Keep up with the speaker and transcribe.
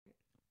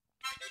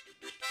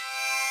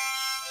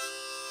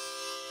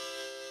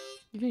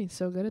You're getting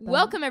so good at that.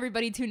 Welcome,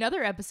 everybody, to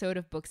another episode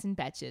of Books and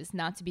Betches,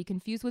 not to be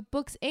confused with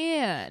Books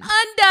and...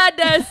 Under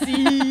the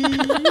Sea.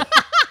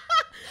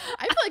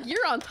 I feel like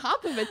you're on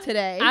top of it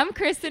today. I'm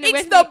Kristen. And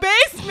it's with the me,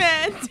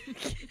 basement.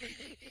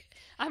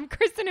 I'm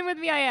Kristen, and with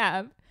me I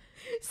have...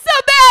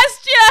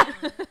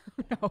 Sebastian.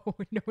 No.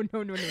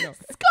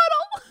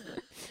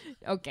 Scuttle.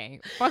 Okay,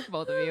 fuck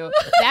both of you.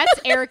 That's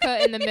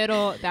Erica in the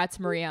middle. That's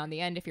Maria on the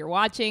end. If you're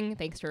watching,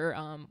 thanks for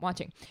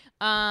watching.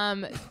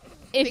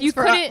 If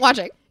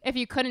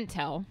you couldn't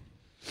tell,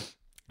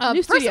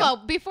 first of all,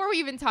 before we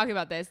even talk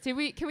about this, can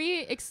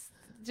we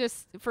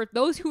just for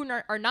those who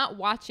are not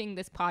watching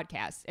this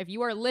podcast, if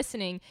you are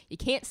listening, you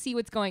can't see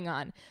what's going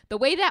on. The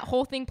way that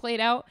whole thing played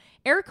out,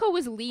 Erica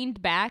was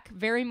leaned back,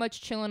 very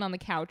much chilling on the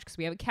couch because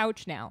we have a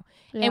couch now.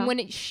 Yeah. And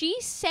when she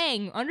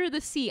sang Under the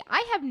Sea,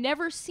 I have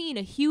never seen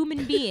a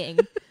human being,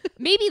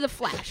 maybe the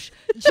Flash,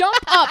 jump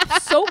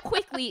up so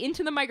quickly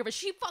into the microphone.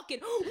 She fucking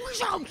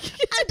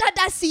under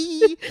the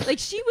sea. Like,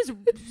 she was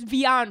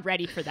beyond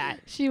ready for that.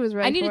 She was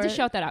ready. I needed to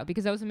shout that out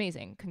because that was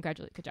amazing.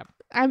 Congratulations. Good job.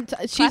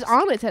 She's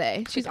on it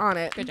today. She's on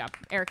it. Good job,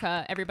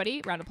 Erica.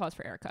 Everybody, round of applause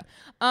for Erica.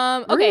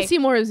 We're gonna see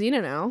more of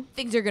Xena now.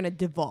 Things are gonna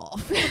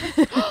devolve. Is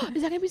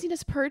that gonna be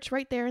Xena's perch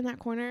right there in that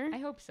corner? I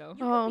hope so.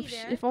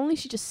 If only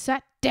she just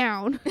sat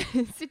down.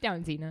 Sit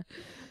down, Xena.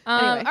 Anyway.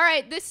 All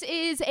right, this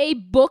is a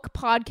book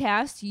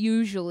podcast,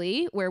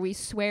 usually, where we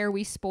swear,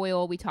 we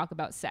spoil, we talk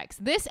about sex.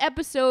 This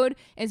episode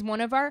is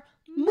one of our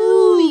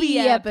movie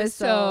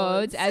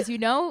episodes. As you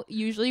know,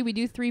 usually we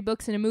do 3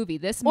 books in a movie.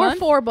 This month,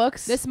 4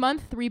 books. This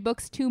month, 3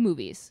 books, 2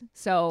 movies.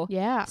 So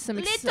yeah, some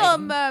Little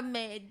exciting.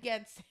 Mermaid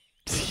gets.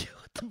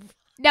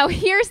 Now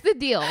here's the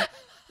deal.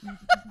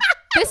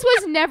 This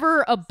was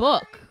never a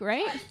book,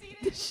 right?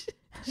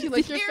 She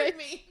like your scared face.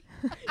 me.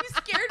 You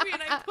scared me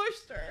and I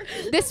pushed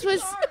her. This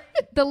was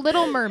The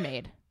Little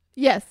Mermaid.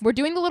 Yes, We're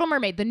doing The Little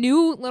Mermaid, the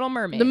new Little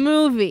Mermaid. the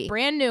movie.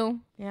 Brand new.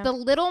 Yeah. The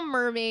Little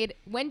Mermaid.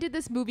 When did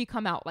this movie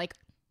come out? Like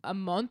a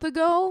month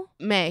ago?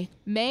 May.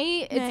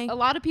 May. A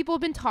lot of people have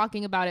been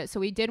talking about it,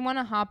 so we did want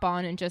to hop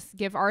on and just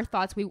give our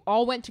thoughts. We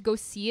all went to go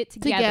see it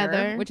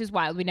together. Which is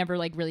wild. We never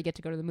really get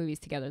to go to the movies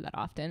together that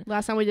often.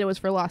 Last time we did was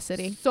for Lost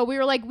City. So we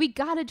were like, we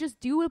gotta just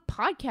do a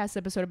podcast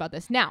episode about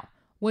this. Now,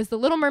 was The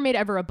Little Mermaid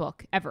ever a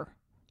book? Ever?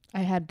 I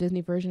had a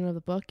Disney version of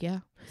the book. Yeah.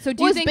 So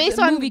do you think based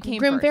the on movie came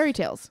Grimm first? fairy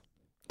tales?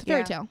 It's a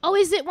fairy Yeah. tale. Oh,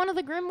 is it one of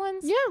the Grimm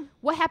ones? Yeah.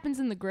 What happens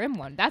in the Grimm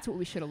one? That's what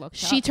we should have looked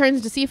She up. turns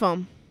into sea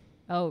foam.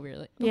 Oh,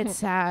 really? Yeah, it's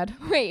sad.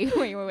 Wait.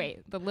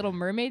 The Little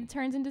Mermaid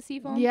turns into sea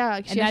foam? Yeah,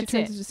 And she actually that's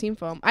turns it. into sea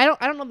foam. I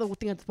don't know the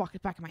thing that's the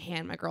back of my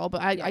hand, my girl,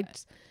 but I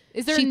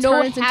Is there she no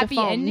turns into happy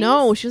foam. ending?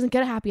 No, she doesn't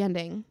get a happy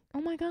ending. Oh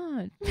my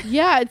god.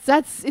 Yeah, it's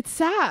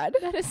sad.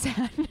 That is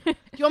sad. Do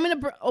you want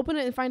me to open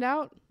it and find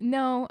out?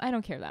 No, I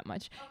don't care that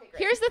much. Okay,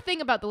 here's the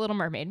thing about The Little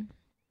Mermaid.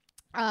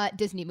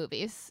 Disney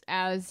movies,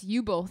 as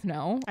you both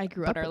know, I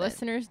grew but up our with it.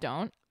 listeners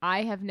don't.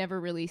 I have never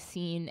really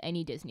seen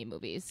any Disney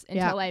movies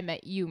until I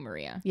met you,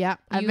 Maria. Yeah,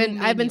 I've You made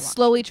been me watch.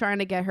 slowly trying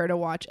to get her to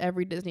watch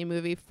every Disney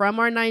movie from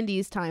our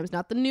 90s times,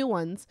 not the new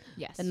ones,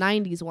 Yes. the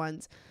 90s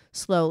ones.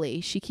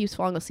 Slowly, she keeps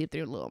falling asleep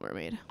through Little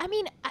Mermaid. I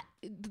mean,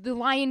 The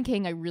Lion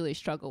King I really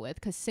struggle with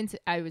because since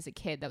I was a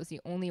kid, that was the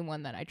only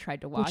one that I tried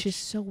to watch. Which is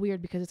so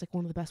weird because it's like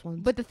one of the best ones.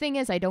 But the thing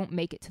is, I don't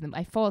make it to them.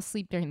 I fall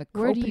asleep during the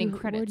Where do opening you-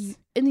 credits.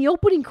 in the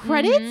opening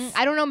credits? Mhm.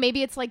 I don't know.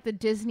 Maybe it's like the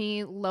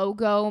Disney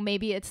logo.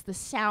 Maybe it's the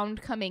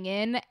sound coming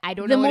in. I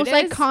don't know. The most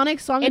what it is. iconic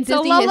song in It's a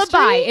Disney lullaby.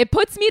 history? It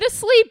puts me to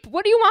sleep.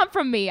 What do you want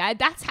from me?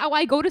 That's how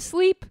I go to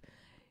sleep.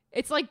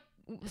 It's like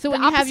So the when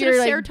you have opposite your of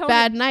like serotonin.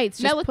 bad nights,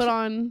 just Melatonin- put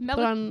on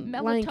Lion King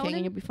melatonin?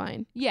 and you'll be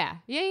fine. Yeah,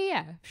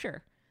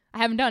 sure. I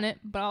haven't done it,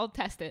 but I'll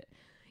test it.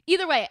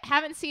 Either way,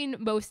 haven't seen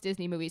most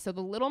Disney movies. So The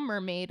Little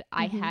Mermaid,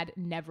 I had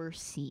never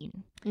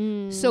seen.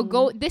 So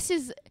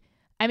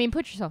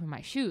put yourself in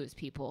my shoes,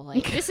 people.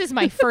 Like, this is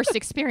my first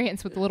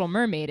experience with The Little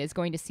Mermaid is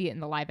going to see it in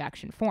the live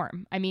action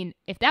form. I mean,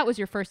 if that was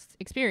your first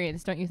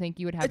experience, don't you think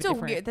you would have That's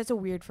a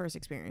weird first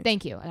experience.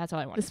 Thank you. That's all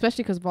I wanted.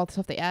 Especially because of all the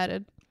stuff they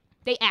added.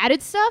 They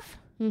added stuff?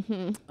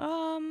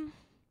 Mm-hmm.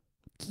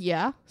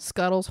 Yeah,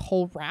 Scuttle's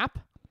whole rap.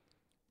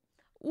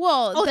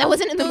 Well, Oh, that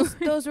wasn't in the those.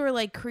 movie. Those were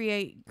like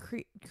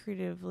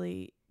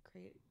creatively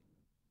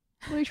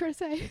What are you trying to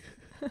say?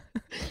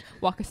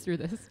 Walk us through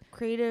this.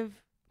 creative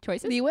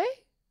Choices? Leeway?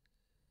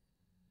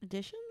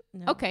 addition.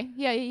 No. Okay.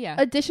 Yeah.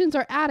 Additions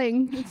are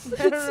adding.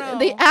 I don't know.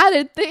 They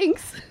added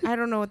things. I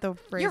don't know what the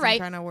phrase You're right.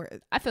 I'm trying to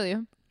word. I feel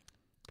you.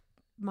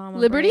 Mama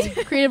Liberty?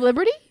 brain. Creative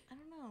liberty? I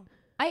don't know.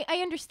 I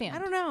understand. I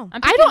don't know.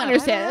 I'm I picking don't up.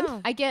 understand. I don't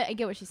know. I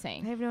get what she's I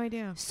saying. have no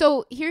idea.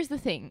 So here's the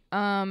thing.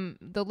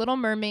 The Little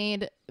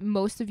Mermaid,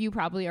 most of you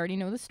probably already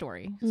know the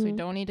story, so I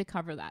don't need to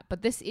cover that.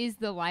 But this is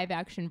the live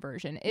action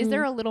version. Is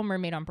there a Little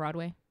Mermaid on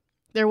Broadway?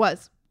 There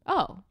was.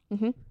 Oh.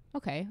 Mm-hmm.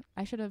 Okay.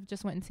 I should have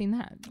just went and seen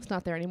that. It's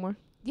not there anymore.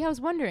 Yeah, I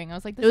was wondering. I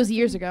was like, It was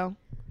years ago.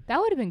 That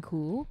would have been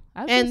cool.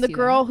 I would And go the see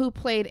girl that. who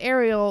played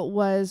Ariel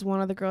was one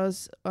of the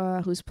girls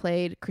who's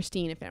played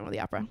Christine in Phantom of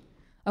the Opera.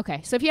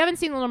 Okay, so if you haven't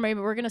seen Little Mermaid,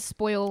 we're gonna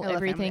spoil I love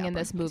everything Family in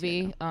this Opera.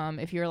 movie.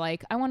 If you're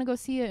like, I want to go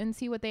see it and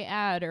see what they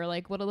add, or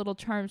like what little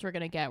charms we're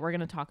gonna get, we're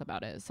gonna talk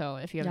about it. So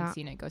if you haven't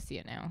seen it, go see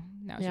it now.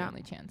 Now's your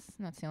only chance.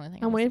 That's the only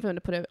thing. I'm waiting for them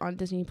to put it on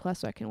Disney Plus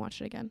so I can watch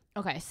it again.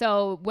 Okay,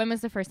 so when was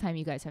the first time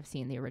you guys have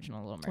seen the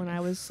original Little Mermaid? When I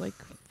was like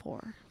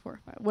 4 or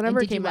 5. Whenever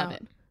And it came did you out.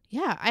 love it?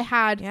 Yeah, I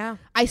had. Yeah.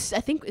 I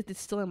think it's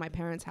still in my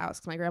parents' house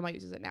because my grandma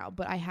uses it now.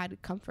 But I had a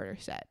comforter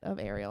set of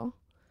Ariel.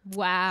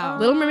 Wow.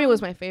 Little Mermaid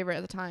was my favorite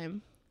at the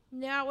time.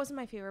 No, it wasn't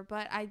my favorite,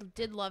 but I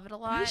did love it a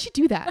lot. Why did she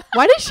do that?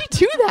 Why did she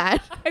do that?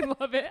 I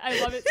love it.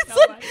 I love it It's so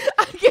like, much.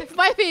 I give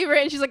my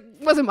favorite, and she's like,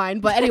 wasn't mine.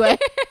 But anyway,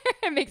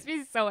 It makes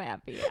me so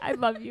happy. I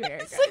love you,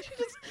 Erica. it's like she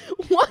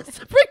just wants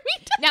to bring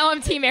me down. Now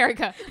I'm Team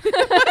Erica.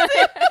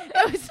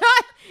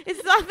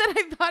 It's not that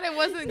I thought it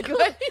wasn't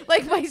good.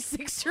 Like my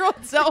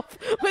 6-year-old self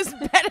was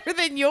better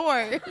than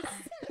yours.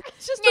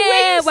 It's just the Yeah,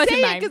 way it you wasn't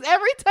say mine. it, because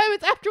every time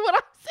it's after what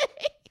I'm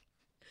saying.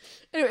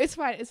 Anyway, it's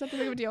fine. It's not that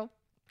big of a deal.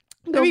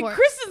 I mean,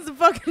 Kristen's a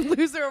fucking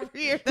loser over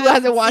here. Who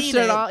hasn't watched it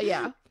at all?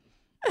 Yeah.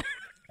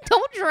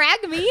 Don't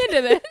drag me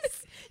into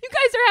this. You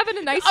guys are having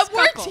a nice We're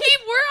scuffle.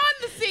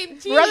 on the same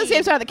team. We're on the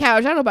same side of the couch.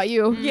 I don't know about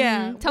you.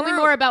 Yeah. Tell me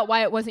more about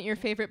why it wasn't your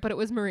favorite, but it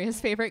was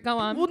Maria's favorite. Go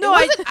on. Well, no,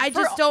 I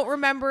just don't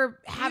remember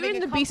Beauty having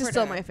and a the Beast is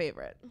still comforter. my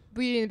favorite.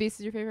 Beauty and the Beast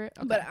is your favorite?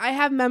 Okay. But I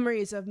have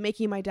memories of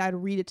making my dad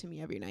read it to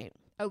me every night.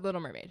 A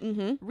Little Mermaid.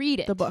 Mm-hmm. Read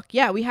it. The book.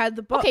 Yeah, we had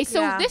the book. Okay,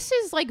 so Yeah. this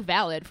is like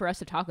valid for us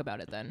to talk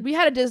about it then. We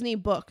had a Disney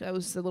book. That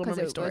was the Little Because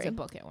Mermaid it story. was a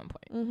book at one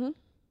point. Mm-hmm.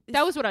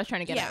 That was what I was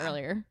trying to get at Yeah.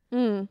 earlier.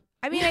 Mm.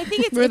 I mean, I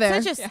think We're it's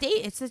there. such a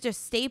it's such a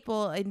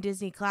staple in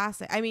Disney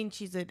classic. I mean,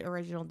 she's an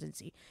original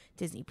Disney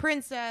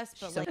princess,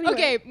 but like Anyway.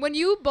 Okay, when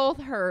you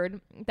both heard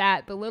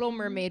that The Little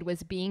Mermaid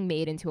was being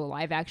made into a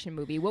live action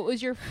movie, what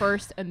was your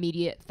first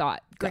immediate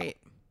thought? Go. great.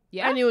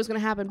 Yeah. I knew it was going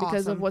to happen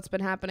because of Awesome. what's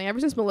been happening ever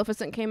since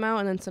Maleficent came out,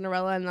 and then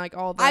Cinderella, and like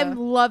all the. I am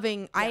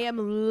loving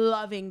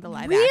the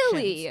live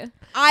Really? actions.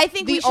 I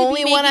think the we should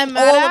only be one I'm making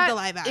mad all at of the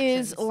live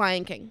actions. is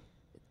Lion King.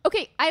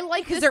 Okay, I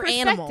like this Because they're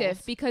perspective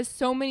animals. because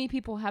so many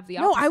people have the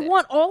No, opposite. I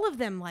want all of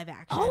them live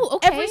action. Oh,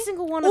 okay. Every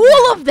single one of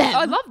All them. of them. Oh,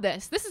 I love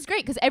this. This is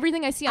great because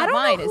everything I see I don't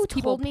online know is who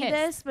people told me pissed.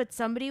 this, but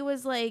somebody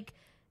was like,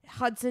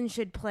 Hudson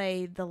should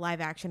play the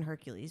live action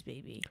Hercules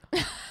baby.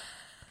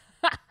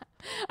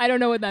 I don't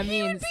know what that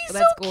means. He would be but so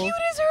that's cool. cute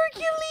as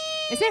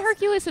Hercules. Isn't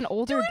Hercules an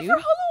older Do it dude? for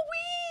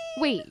Halloween.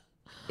 Wait,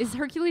 is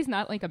Hercules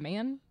not like a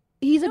man?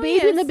 He's a No, he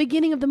baby in the is.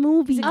 beginning of the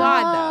movie. He's a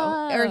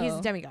god though, or he's Oh.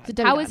 a demigod. He's a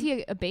demigod. How is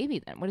he a baby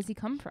then? What does he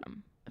come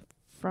from?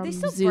 From They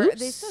still Zeus?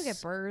 they still get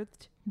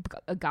birthed.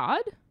 A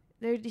god?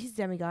 He's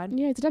demigod.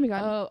 Yeah, it's a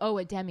demigod. Oh,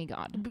 a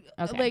demigod.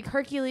 Okay. Like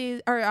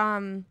Hercules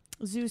or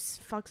Zeus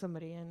fucked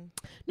somebody and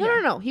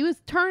No. He was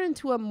turned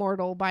into a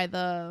mortal by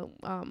the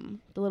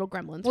little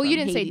gremlins. well, from you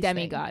didn't say Hades thing.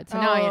 demigod, so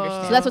now I Oh.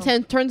 understand. So that's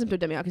what turns him into a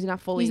demigod because he's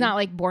not fully. He's not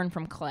like born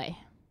from clay.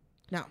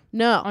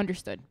 No.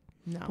 Understood.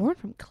 no. Born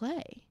from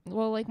clay.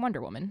 Well, like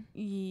Wonder Woman.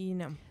 You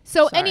know.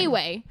 So Sorry.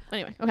 anyway,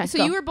 Anyway, okay. so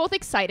go. you were both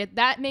excited.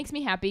 That makes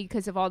me happy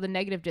because of all the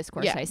negative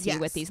discourse Yeah, I see yes.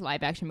 with these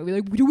live action movies.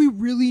 Like, do we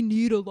really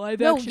need a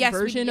live action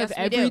version of we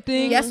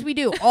everything? do. Yes, we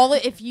do.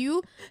 If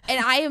you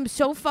and I am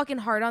so fucking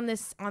hard on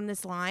this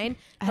line.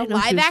 I The didn't know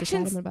she live was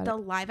action, just adamant about it.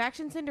 the live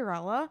action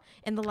Cinderella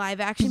and the live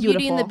action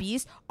Beauty and the Beautiful.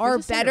 Beast are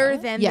There's a better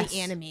Cinderella? than Yes. the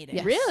animated.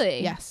 Yes.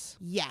 Really? Yes.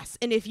 Yes.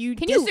 And if you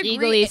Can you disagree,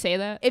 legally say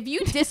that? if you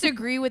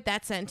disagree with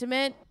that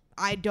sentiment,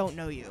 I don't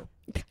know you.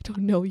 I don't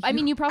know you. I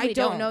mean, you probably I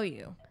don't know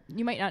you.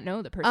 You might not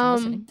know the person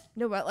listening.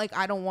 No, but like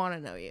I don't want to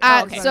know you.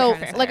 okay. So,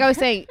 Fair, like fair. I was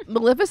saying,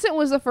 Maleficent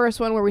was the first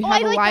one where we Oh,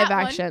 had I a like live that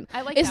one. action.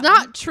 I like it's that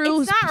not one.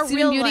 true. it's not a Sleeping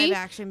real Beauty, live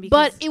action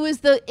because but it was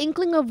the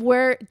inkling of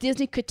where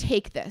Disney could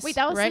take this. Wait,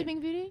 that was right?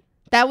 Sleeping Beauty?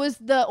 That was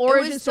the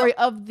origin was story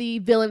of the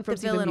villain from the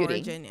Sleeping villain Beauty.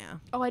 origin, yeah.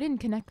 Oh, I didn't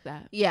connect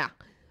that. Yeah.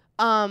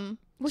 Well,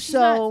 she's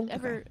so not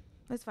ever.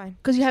 That's fine.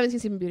 because you haven't seen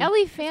Sleeping Beauty.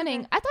 Ellie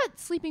Fanning. I thought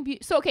Sleeping Beauty.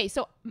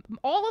 So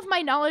all of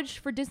my knowledge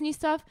for Disney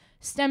stuff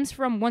stems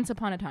from Once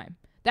Upon a Time.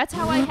 That's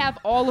how I have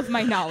all of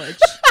my knowledge.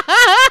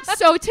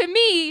 So to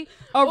me,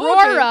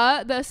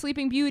 Aurora, the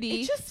Sleeping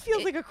Beauty, It just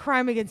feels like a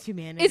crime against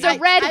humanity. is a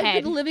redhead.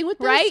 I've been living with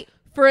this right?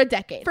 for a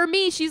decade. For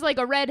me, she's like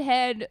a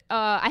redhead.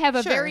 I have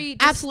a Sure. very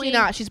Absolutely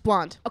distinct- not. She's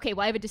blonde. Okay,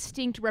 well, I have a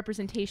distinct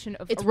representation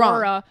of It's wrong.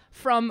 Aurora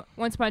from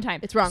Once Upon a Time.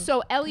 It's wrong.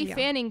 So Ellie Yeah.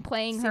 Fanning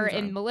playing her Seems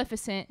in wrong.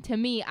 Maleficent, to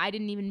me, I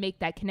didn't even make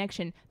that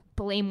connection.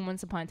 Blame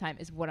Once Upon a Time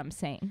is what I'm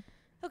saying.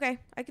 Okay,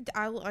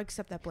 I'll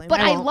accept that blame. But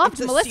I won't. loved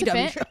It's a Maleficent.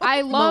 CW show. I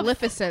love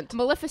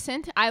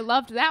Maleficent. I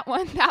loved that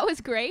one. That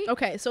was great.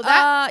 Okay, so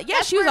that yeah,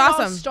 that's she was where it all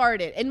awesome.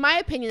 started. In my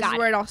opinion, this Got is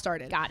where it. it all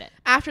started. Got it.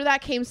 After that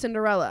came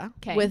Cinderella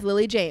 'Kay. with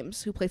Lily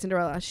James, who played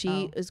Cinderella. She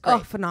Oh. is great. Oh,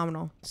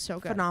 phenomenal. So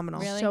good.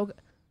 Phenomenal. Really? So good.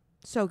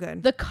 So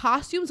good. The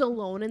costumes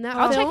alone in that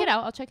I'll film.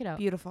 check it out.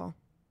 Beautiful.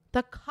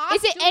 The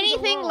costumes Is it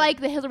anything alone.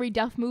 like the Hilary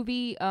Duff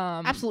movie?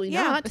 Absolutely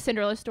Yeah. not. The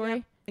Cinderella story.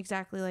 Yep.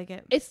 Exactly like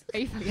it. It's Are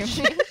you fucking with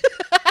me?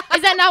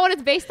 Is that not what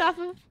it's based off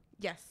of?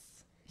 Yes.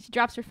 She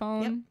drops her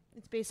phone. Yep.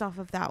 It's based off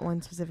of that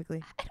one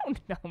specifically. I don't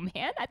know,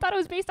 man. I thought it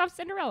was based off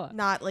Cinderella.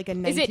 Not like a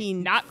 1940s Is it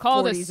not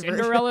called a version.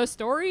 Cinderella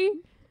story?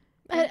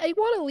 I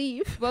want to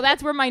leave. Well,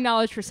 that's where my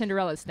knowledge for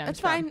Cinderella stems That's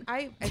from. fine.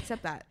 I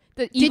accept that.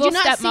 the Did evil you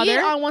not stepmother. see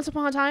it on Once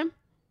Upon a Time?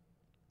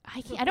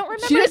 I don't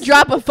remember. She didn't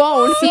drop a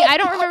phone. See, I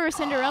don't remember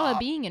Cinderella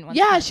being in one.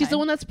 Yeah, she's the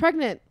one that's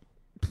pregnant.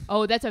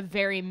 Oh, that's a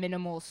very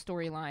minimal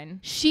storyline.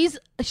 She has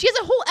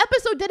a whole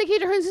episode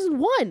dedicated to her in season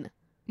 1.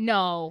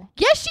 No.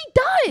 Yes, she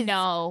does.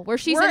 No. Where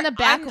she's in the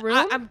back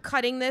room. I'm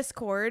cutting this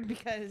cord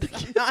because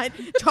I'm not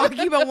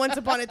talking about Once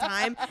Upon a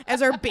Time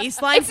as our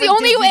baseline. It's the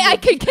only way I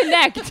could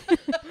connect.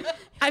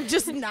 I'm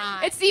just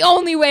not. It's the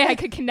only way I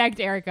could connect,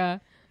 Erica.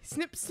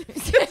 Snip, snip.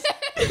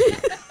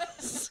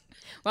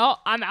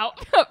 Well, I'm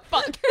out.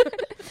 Fuck.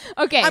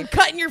 Okay. I'm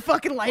cutting your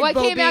fucking light What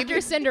bulb, came baby.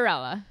 after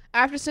Cinderella?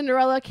 After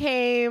Cinderella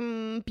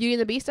came Beauty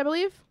and the Beast, I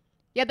believe.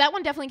 Yeah, that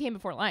one definitely came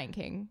before Lion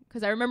King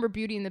because I remember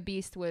Beauty and the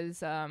Beast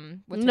was what's her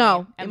No,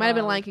 name? it might have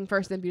been Lion King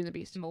first, then Beauty and the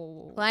Beast.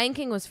 Lion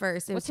King was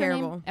first. It What's was her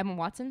terrible. name? Emma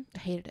Watson. I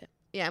hated it.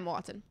 Yeah, Emma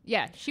Watson.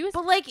 Yeah, she was.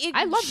 But like, it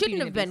I loved shouldn't Beauty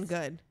have and the been Beast.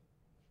 good.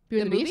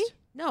 Beauty and the movie? Beast?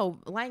 No,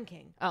 Lion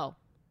King. Oh,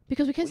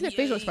 Because we can't see their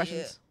facial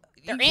expressions.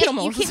 they're You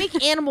animals. can't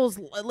make animals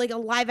like a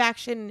live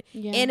action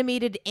Yeah.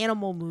 animated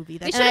animal movie.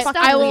 That's should've fucking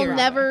stopped I will weird.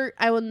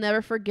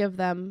 never forgive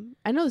them.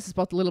 I know this is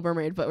about the Little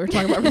Mermaid, but we're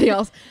talking about everything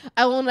else.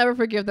 I will never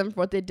forgive them for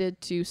what they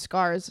did to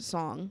Scar's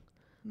song.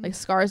 Like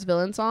Scar's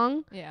villain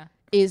song yeah.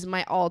 is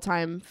my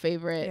all-time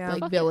favorite Yeah. like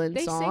Fuck it, villain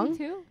they song. sing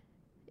too.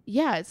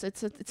 Yeah, it's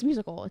a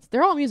musical.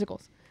 They're all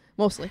musicals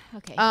mostly.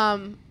 Okay.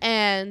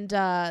 And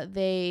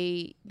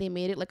they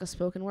made it like a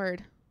spoken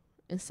word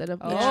instead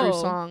of a true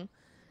Oh. song.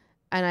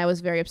 And I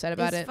was very upset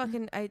about It's it.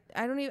 fucking. I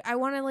don't even. I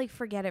want to like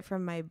forget it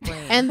from my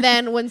brain. And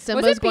then when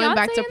Simba's it going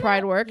back Beyonce to in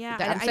Pride that? Work, yeah,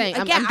 that I'm I, saying,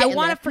 again, I'm I getting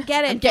want there. to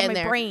forget it I'm and get getting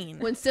my there. brain.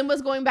 When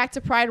Simba's going back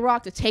to Pride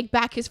Rock to take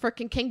back his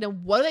freaking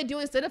kingdom, what are they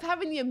doing instead of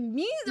having the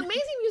amazing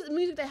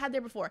music they had there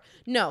before?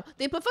 No,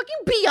 they put fucking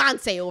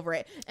Beyonce over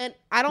it. And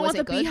I don't Was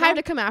want the it good, Beehive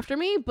though? to come after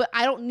me, but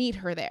I don't need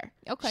her there.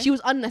 Okay. She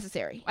was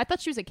unnecessary. I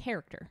thought she was a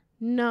character.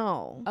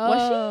 No. Oh.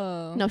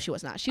 Was she? No, she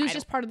was not. She was I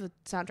just part of the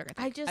soundtrack.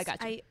 I I think. just. I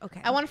got you. Okay.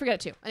 I want to forget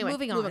it too. Anyway,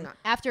 Moving moving on.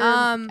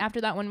 on.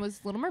 After that one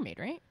was Little Mermaid,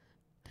 right?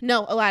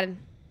 No, Aladdin.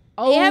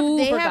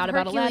 They forgot have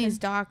about Hercules Aladdin.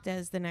 docked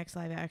as the next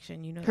live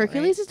action. You know.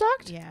 Hercules is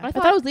docked? That, right? I I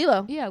thought- thought it was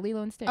Lilo. Yeah,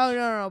 Lilo and Stitch. Oh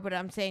no, but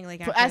I'm saying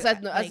like For,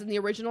 after, as in the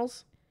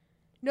originals?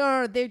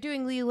 no, they're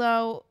doing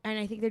Lilo, and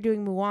I think they're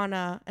doing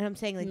Moana, and I'm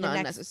saying like Not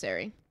the next.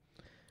 necessary.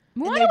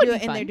 Moana and would they're,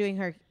 be and fun. they're doing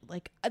her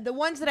like the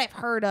ones that I've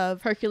heard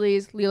of.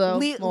 Hercules, Lilo,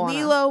 Moana.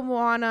 Lilo,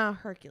 Moana,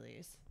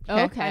 Hercules.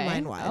 Okay.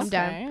 Timeline-wise. I'm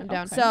down. I'm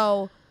down. Okay.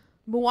 So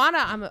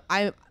Moana,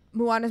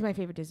 Moana's my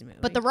favorite Disney movie.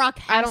 But The Rock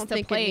has I don't to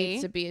think play. it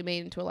needs to be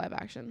made into a live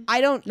action. I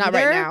don't Not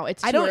either. right now.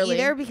 It's I too don't early.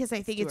 either because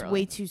I think too it's early.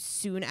 way too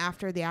soon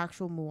after the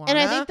actual Moana. And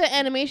I think the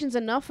animation's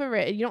enough for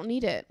it. You don't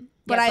need it.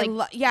 but Yeah, I it's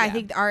like- I yeah.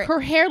 think our Her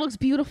hair looks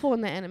beautiful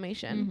in the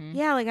animation. Mhm.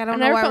 yeah, like I I don't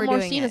know never why felt we're more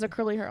doing seen it. as a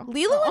curly girl.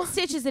 Lilo and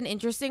Stitch is an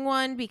interesting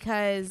one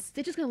because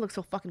Stitch is gonna look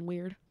so fucking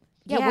weird.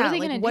 Yeah, what are they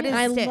gonna what do? is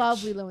I Stitch?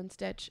 love Lilo and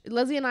Stitch.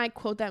 Leslie and I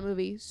quote that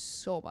movie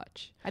so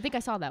much. I think I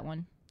saw that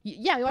one.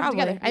 Yeah, we watched it Probably,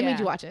 together. I made yeah.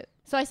 you watch it.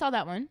 So I saw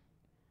that one.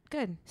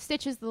 Good.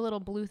 Stitch is the little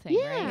blue thing,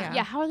 Yeah. right?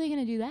 Yeah. How are they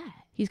gonna do that?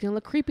 He's gonna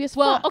look creepy as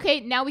Well, fuck. okay,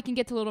 now we can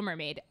get to Little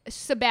Mermaid.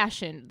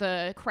 Sebastian,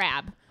 the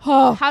crab.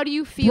 Oh, How do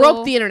you feel?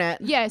 broke the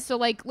internet. Yeah, so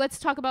like, let's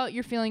talk about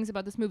your feelings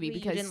about this movie Wait,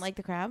 because you didn't like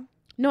the crab?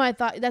 No, I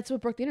thought that's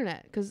what broke the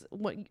internet because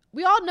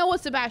we all know what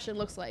Sebastian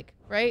looks like,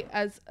 right?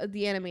 As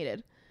the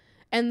animated,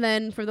 and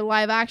then for the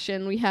live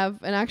action, we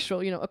have an actual,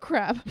 a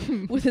crab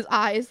with his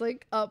eyes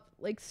like up,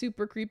 like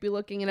super creepy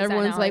looking, and Is that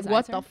everyone's how like, his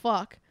 "What eyes are? the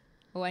fuck?"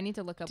 Oh, I need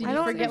to look up. Did what you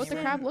he forget what the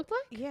looks crab like. looked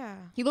like? Yeah.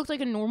 He looked like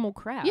a normal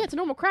crab. Yeah, it's a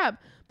normal crab,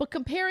 but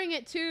comparing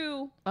it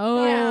to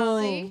Oh.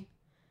 reality,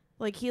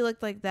 Like he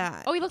looked like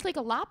that. Oh, he looked like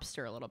a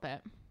lobster a little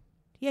bit.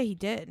 Yeah, he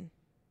did.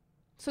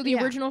 So the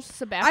Yeah. original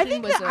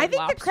Sebastian was a I think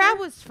lobster? the crab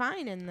was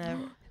fine in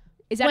the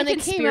Is that when a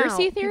they came out,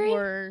 conspiracy theory? people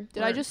were-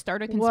 Did I were- just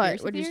start a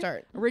conspiracy What did you theory?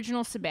 start?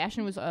 Original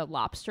Sebastian was a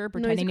lobster No,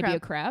 pretending he's a to be a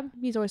crab.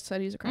 He's always said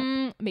he's a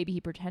crab. Maybe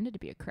he pretended to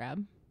be a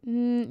crab.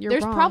 You're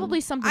There's wrong.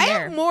 probably something I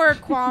there. have more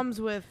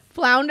qualms with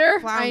Flounder. I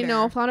Flounder.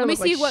 know Flounder. Let me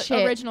looked see like what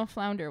shit. original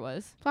Flounder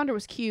was. Flounder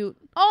was cute.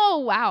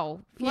 Oh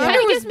wow, Flounder Flounder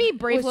was- gives me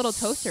Brave was Little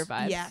Toaster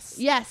vibes. Yes.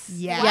 Yes.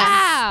 Yes.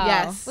 Wow.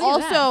 Yes. Look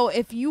at that. Also,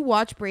 if you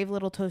watch Brave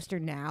Little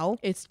Toaster now,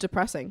 It's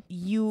depressing.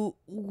 you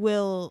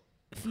will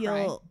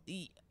feel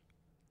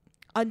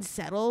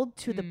unsettled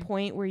to the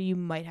point where you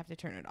might have to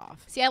turn it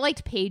off. See, I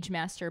liked Page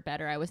Master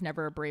better. I was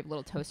never a Brave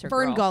Little Toaster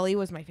Fern girl. Gully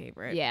was my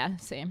favorite. Yeah,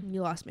 same.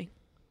 You lost me.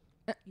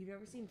 You've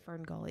never seen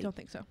Fern Gully? Don't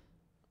think so.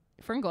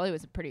 Fern Gully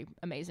was pretty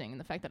amazing, and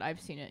the fact that I've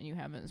seen it and you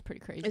haven't is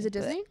pretty crazy. Is it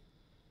Disney?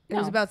 It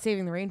was No. about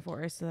saving the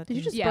rainforest. So that Did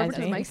you didn't just Yeah, burp it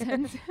into the makes mic?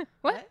 sense.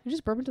 What? You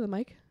just burp into the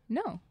mic?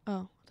 No.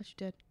 Oh, I thought you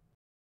did.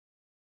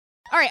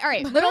 All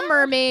right. Little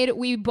Mermaid.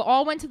 We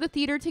all went to the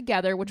theater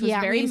together, which was Yeah,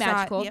 very we saw it,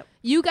 magical. yep.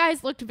 You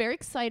guys looked very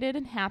excited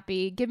and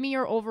happy. Give me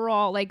your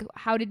overall, like,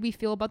 how did we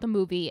feel about the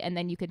movie? And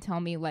then you can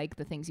tell me, like,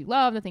 the things you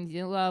love, the things you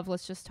didn't love.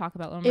 Let's just talk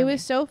about Little Mermaid. It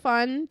was so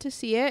fun to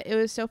see it. It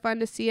was so fun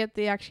to see it.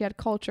 They actually had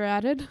culture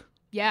added.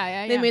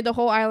 Yeah. They made the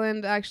whole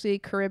island actually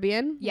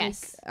Caribbean.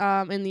 Yes.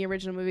 Like, in the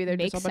original movie, they're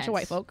Makes just a bunch of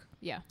white sense. folk.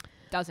 Yeah.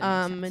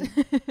 Doesn't make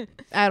sense.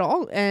 at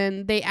all.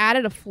 And they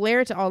added a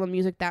flair to all the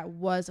music that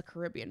was a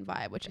Caribbean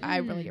vibe, which I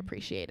really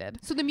appreciated.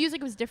 So the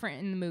music was different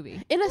in the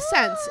movie. In a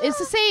sense, it's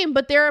the same,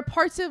 but there are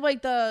parts of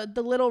like the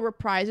little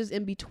reprises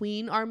in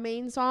between our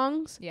main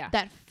songs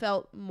that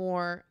felt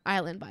more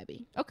island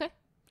vibey. Okay.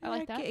 I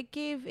like that. It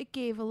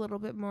gave a little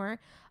bit more.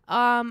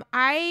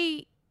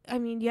 I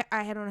mean, yeah,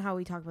 I don't know how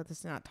we talk about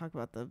this and not talk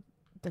about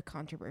the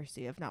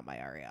controversy of Not My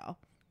Ariel.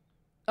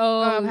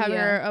 Oh, having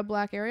her a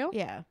black Ariel?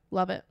 Yeah.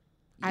 Love it.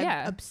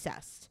 I'm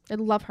obsessed. I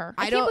love her.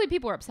 I can't believe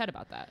people are upset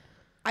about that.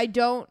 I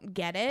don't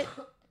get it,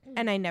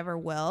 and I never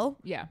will.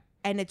 Yeah.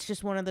 And it's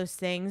just one of those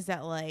things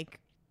that, like,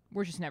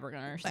 we're just never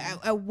going to understand.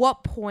 At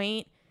what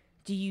point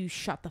do you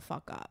shut the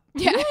fuck up?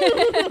 Yeah.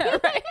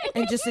 Right.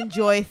 And just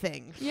enjoy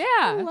things? Yeah.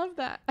 I love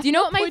that. Do you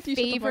know what my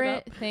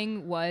favorite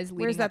thing was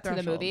leading up to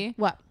the movie?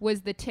 What?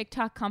 Was the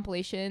TikTok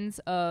compilations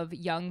of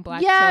young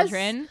black Yes!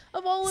 children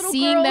Of all little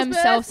seeing girls,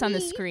 themselves on the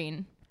Bethany.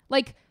 screen.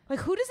 Like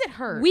who does it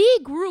hurt? we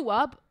grew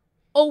up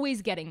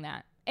always getting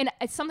that. And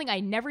it's something I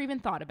never even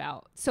thought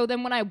about. So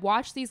then when I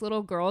watched these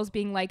little girls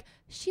being like,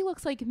 she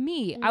looks like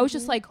me, I was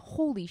just like,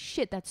 holy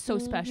shit, that's so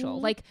special.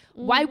 Like,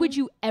 why would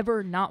you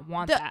ever not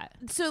want that?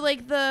 So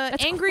like the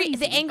That's angry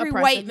crazy.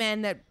 white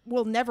men that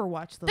will never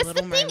watch the That's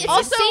Little the Mermaid. thing.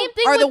 It's the same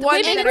thing are with the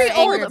ones women that are in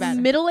angry sports. about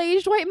it.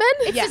 Middle-aged white men?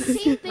 It's Yes. the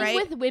same thing Right?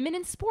 with women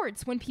in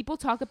sports when people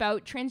talk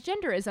about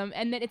transgenderism,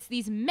 and then it's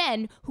these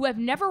men who have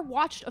never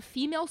watched a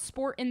female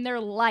sport in their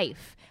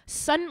life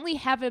suddenly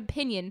have an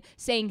opinion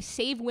saying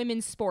save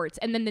women's sports,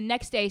 and then the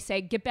next day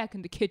say get back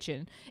in the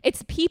kitchen.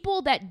 It's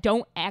people that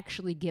don't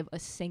actually give a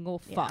single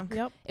fuck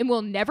Yep. and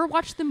will never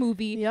watch the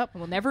movie and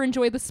will never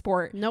enjoy the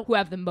sport who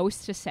have the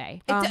most to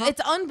say.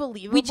 It's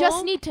unbelievable. We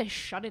just need to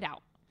shut it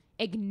out.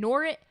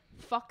 Ignore it.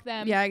 Fuck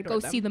them. Ignore go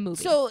them. see the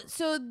movie. So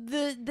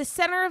the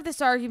center of this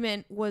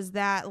argument was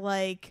that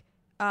like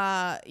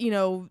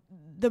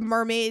the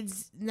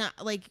mermaids not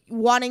like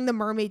wanting the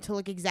mermaid to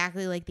look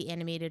exactly like the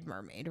animated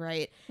mermaid,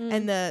 right?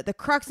 And the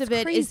crux of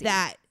it is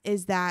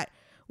that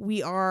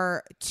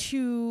we're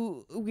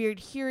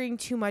adhering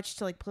too much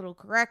to like political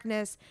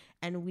correctness,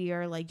 and we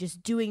are like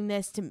just doing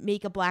this to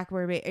make a black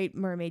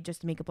mermaid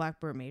just to make a black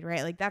mermaid,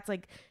 right? Like that's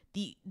like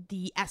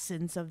the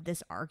essence of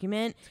this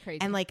argument. It's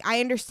crazy. And like I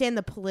understand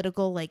the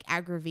political like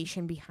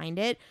aggravation behind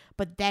it,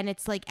 but then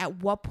it's like at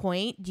what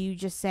point do you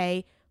just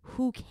say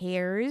who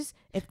cares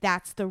if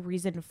that's the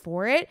reason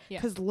for it?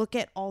 Because look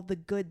at all the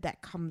good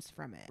that comes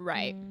from it.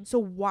 Right. So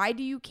why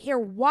do you care?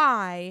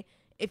 Why?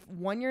 If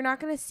one, you're not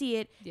going to see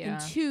it, Yeah. and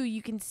two,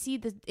 you can see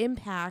the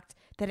impact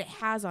that it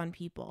has on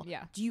people.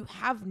 Yeah. Do you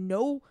have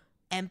no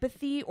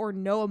empathy or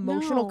no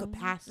emotional No.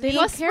 capacity? They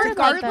don't care to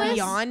about go that.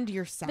 beyond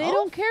yourself. They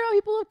don't care about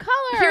people of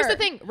color. Here's the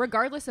thing.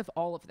 Regardless of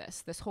all of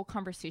this whole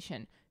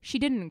conversation, she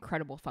did an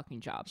incredible fucking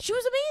job. She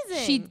was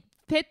amazing. She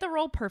fit the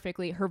role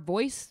perfectly. Her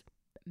voice,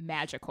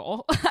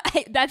 magical.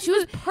 She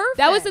was perfect.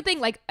 That was the thing.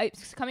 Like,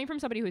 coming from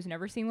somebody who's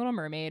never seen Little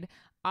Mermaid,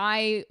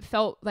 I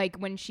felt like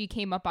when she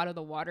came up out of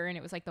the water and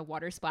it was like the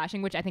water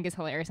splashing, which I think is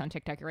hilarious on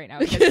TikTok right now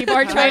because people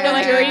are trying to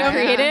like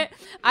recreate it.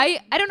 I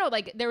don't know.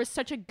 Like, there was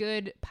such a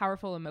good,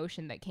 powerful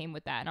emotion that came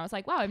with that, and I was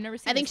like, wow, I've never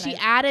seen. I think this, she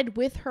added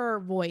with her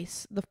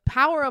voice, the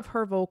power of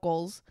her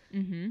vocals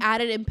Mm-hmm.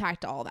 added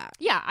impact to all that.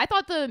 Yeah, I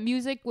thought the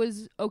music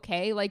was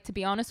okay. Like, to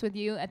be honest with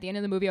you, at the end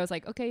of the movie, I was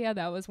like, okay, yeah,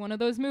 that was one of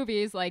those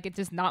movies. Like, it's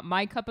just not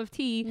my cup of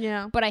tea.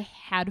 Yeah. But I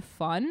had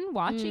fun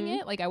watching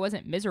it. Like, I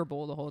wasn't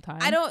miserable the whole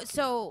time.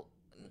 So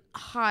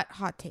hot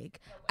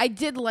take. I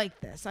did like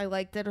this. I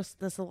liked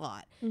this a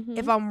lot. Mm-hmm.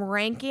 If I'm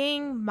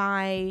ranking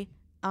my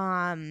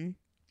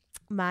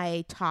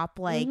my top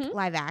like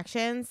live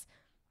actions,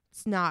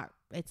 it's not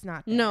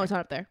there. No, it's not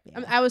up there.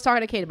 Yeah. I was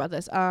talking to Kate about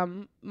this.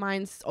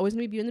 Mine's always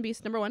gonna be Beauty and the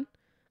Beast, number one.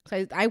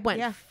 Because I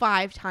went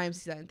 5 times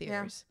to see that in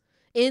theaters.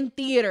 In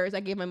theaters, I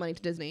gave my money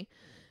to Disney.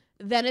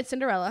 Then it's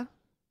Cinderella,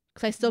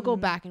 because I still go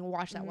back and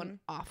watch that one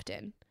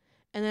often.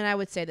 And then I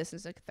would say this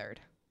is like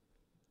third,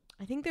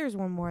 I think there's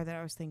one more that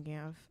I was thinking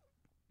of.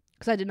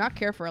 because I did not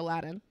care for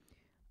Aladdin.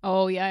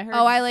 Oh, yeah, I heard.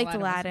 Oh, I liked was-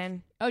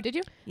 Aladdin. Oh, did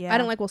you? Yeah, I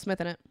didn't like Will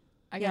Smith in it.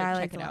 I Yeah, I gotta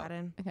liked check it out.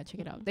 Aladdin. I gotta check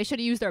it out. They should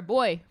have used their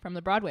boy from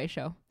the Broadway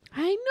show.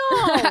 I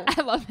know.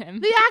 I love him.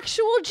 The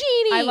actual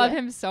genie. I love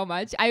him so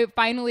much. I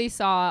finally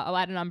saw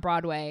Aladdin on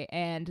Broadway,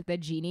 and the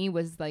genie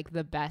was like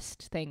the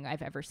best thing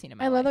I've ever seen in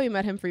my I life. love that we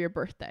met him for your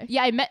birthday.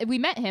 Yeah, we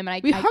met him,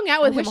 and We hung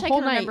out with I wish him a I whole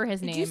could night. remember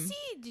his Did name.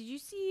 you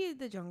see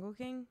The Jungle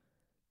King?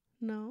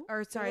 No.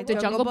 Or sorry, The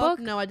Jungle Book?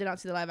 No, I did not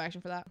see the live action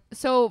for that.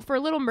 So for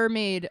Little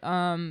Mermaid,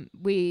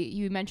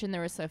 you mentioned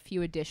there was a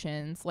few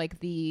additions, like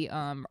the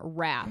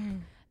rap.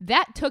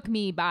 That took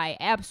me by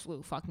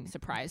absolute fucking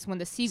surprise when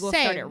the seagull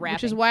started rapping.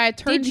 Which is why I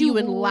turned Did to you you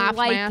and laughed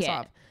my like ass it?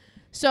 off.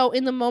 So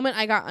in the moment,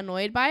 I got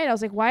annoyed by it. I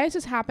was like, why is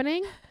this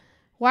happening?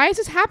 Why is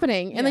this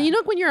happening? And then Yeah.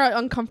 when you're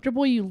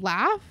uncomfortable, you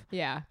laugh.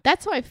 Yeah.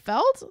 That's how I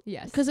felt.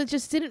 Yes. Because it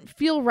just didn't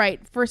feel right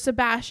for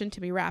Sebastian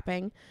to be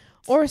rapping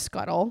or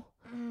Scuttle.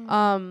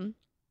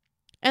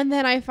 And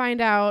then I find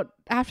out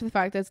after the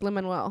fact that it's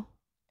Lin-Manuel.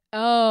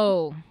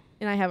 Oh.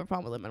 and I have a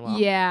problem with Lin-Manuel.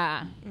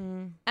 Yeah,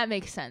 that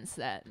makes sense.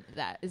 That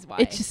is why.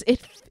 It's just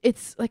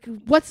it's like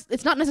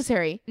it's not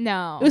necessary.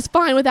 No, It was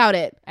fine without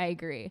it. I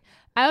agree.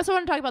 I also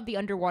want to talk about the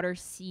underwater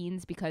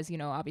scenes because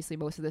obviously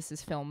most of this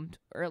is filmed,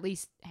 or at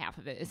least half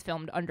of it is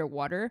filmed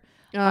underwater.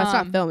 It's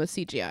not film, it's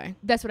CGI.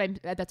 That's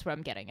what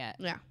I'm getting at.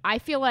 Yeah. I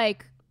feel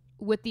like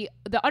with the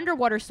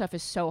underwater stuff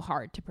is so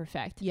hard to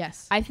perfect.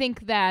 Yes. I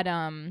think that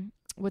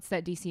what's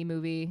that DC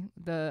movie?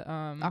 The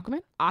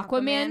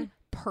Aquaman.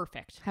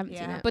 Perfect. Haven't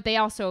seen it. But they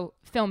also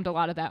filmed a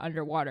lot of that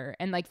underwater,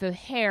 and like the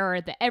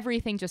hair, the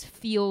everything just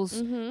feels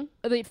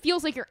it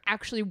feels like you're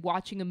actually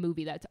watching a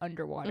movie that's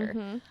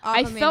underwater.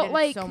 I felt did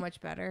like so much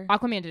better.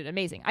 Aquaman did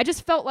amazing. I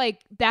just felt like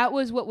that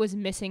was what was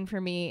missing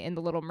for me in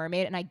The Little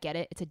Mermaid, and I get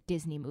it. It's a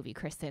Disney movie,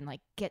 Kristen.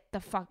 Like, get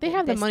the fuck. They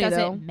have the money, doesn't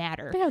though.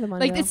 matter. They have the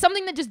money. Like, it's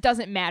something that just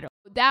doesn't matter.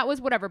 That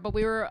was whatever, but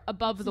we were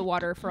above the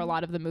water for a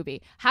lot of the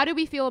movie. How did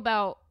we feel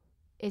about?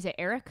 Is it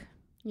Eric?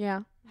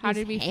 Yeah. How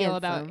did we feel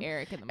about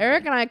Eric in the movie?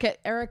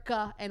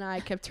 Erica and I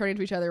kept turning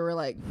to each other. We're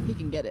like, he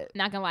can get it.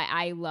 Not gonna lie,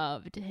 I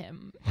loved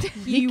him.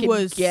 He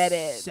was get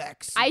it.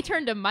 sexy. I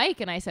turned to Mike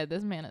and I said,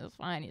 "This man is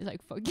fine." He's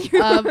like, "Fuck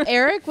you."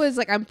 Eric was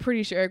like, I'm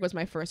pretty sure Eric was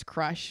my first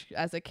crush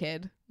as a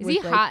kid. Is he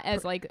hot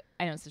as like?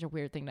 I know it's such a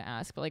weird thing to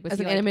ask, but like, was as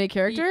he an like, animated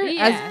character?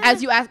 Yeah.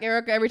 As you ask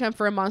Erica every time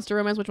for a monster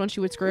romance, which one she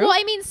would screw? Well,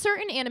 I mean,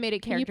 certain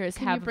animated characters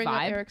can have you bring a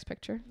up vibe. Eric's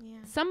picture. Yeah.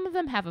 Some of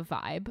them have a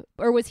vibe,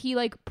 or was he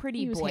like pretty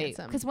He was boy?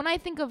 handsome. Because when I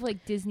think of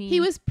like Disney, He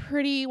was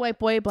pretty white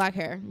boy, black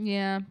hair.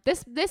 Yeah,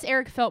 this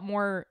Eric felt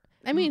more.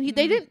 I mean,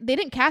 they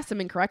didn't cast him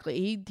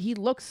incorrectly. He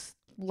looks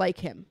like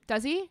him.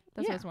 Does he?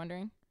 That's what Yeah. I was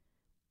wondering.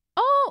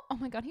 Oh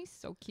my god, he's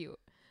so cute.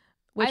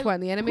 Which one?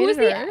 The Who animated is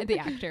or the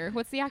actor?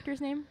 What's the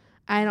actor's name?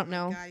 I don't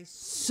know. Guy,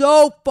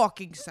 so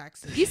fucking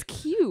sexy. He's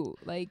cute.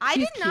 Like I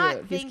he's did not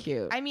cute. He's think.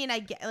 cute. I mean, I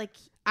get like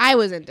I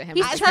was into him.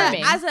 He's as a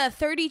charming. kid. as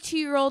a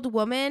 32-year-old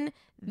woman,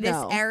 this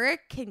No.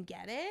 Eric can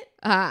get it.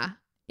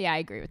 yeah, I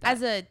agree with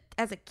that.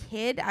 As a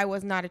kid, I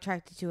was not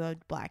attracted to a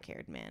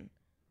black-haired man.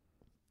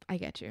 I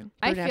get you.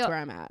 I That's feel- where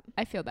I'm at.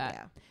 I feel that.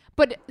 Yeah.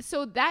 But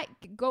so that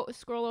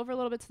scroll over a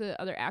little bit to the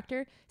other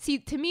actor. See,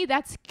 to me,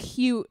 that's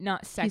cute,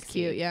 not sexy. He's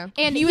cute, yeah.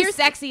 And He was here's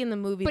sexy in the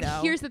movie, But though.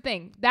 here's the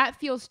thing: that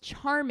feels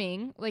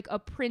charming, like a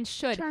prince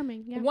should.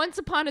 Charming, yeah. Once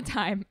upon a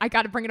time, I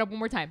got to bring it up one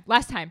more time.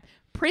 Last time,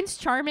 Prince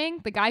Charming,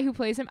 the guy who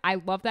plays him, I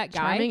love that guy.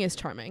 Charming is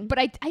charming. But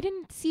I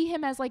didn't see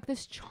him as like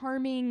this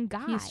charming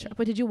guy.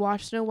 But did you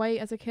watch Snow White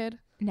as a kid?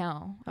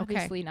 No, Okay.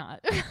 obviously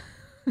not.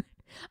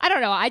 I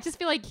don't know. I just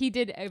feel like he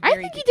did a I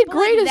very think he did But,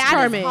 great like, as that is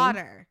charming.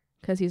 hotter.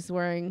 Because he's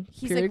wearing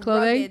He's period like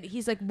clothing. rugged.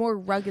 He's like more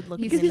rugged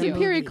looking. Because He's he's in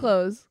cute. period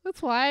clothes.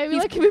 That's why we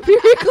He's like him in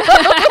period clothes.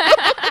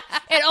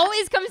 It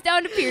always comes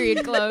down to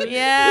period clothes.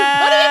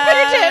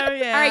 Yeah.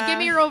 All right, give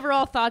me your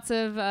overall thoughts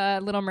of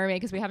Little Mermaid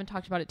because we haven't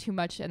talked about it too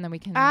much, and then we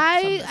can.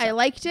 sum this I up.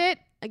 liked it.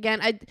 Again,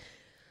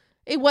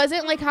 it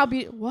wasn't like how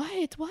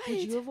what? Would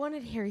you have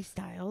wanted Harry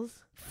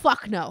Styles?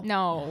 Fuck no.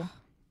 No,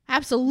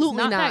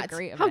 Absolutely He's not. not that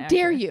great of How an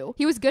dare actor. you?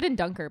 He was good in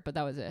Dunkirk, but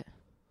that was it. I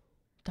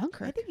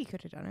Dunkirk. think he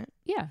could have done it.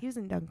 Yeah, He was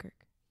in Dunkirk.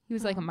 he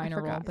was like a I minor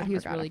forgot, role, but I he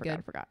was forgot, really I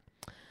good. forgot.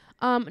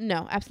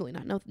 No, absolutely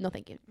not. No,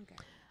 thank you. Okay.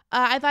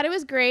 I thought it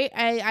was great.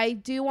 I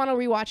do want to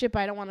rewatch it, but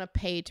I don't want to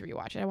pay to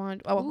rewatch it.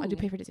 I do Ooh.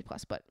 pay for Disney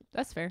Plus, but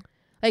That's fair.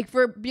 like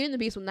for Beauty and the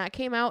Beast when that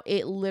came out,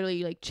 it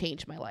literally like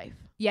changed my life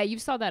Yeah, you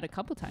saw that a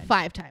couple times.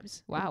 5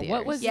 times. Wow, in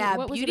what was theaters. Yeah,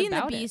 what was it Beauty and the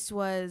about it? Beast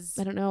was.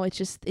 I don't know. It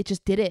just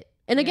did it.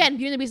 And Yeah. again,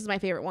 Beauty and the Beast is my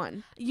favorite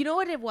one. You know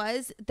what it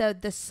was?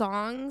 The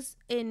songs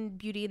in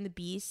Beauty and the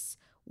Beast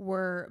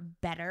were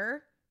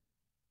better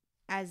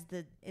as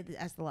the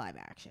live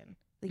action.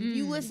 Like if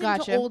you listen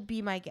Gotcha. to old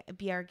Be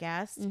Our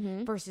Guest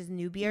Mm-hmm. versus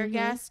new Be Our Mhm.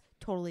 Guest,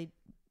 totally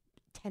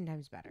 10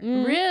 times better.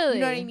 Really?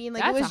 You know what I mean?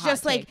 Like That's it a was hot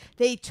just like take.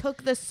 they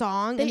took the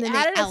song They and then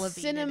added they a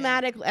elevated it.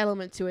 cinematic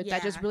element to it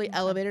that just Yeah. really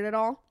elevated it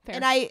all. Fair.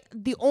 And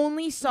the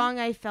only song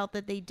I felt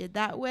that they did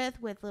that with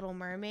Little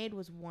Mermaid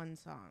was one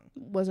song.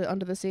 Was it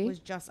Under the Sea? Was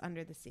Just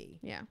Under the Sea.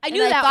 Yeah. I And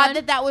knew that thought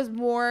one. that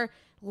was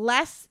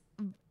less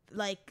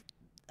like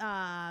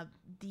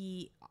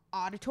the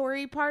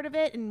auditory part of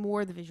it and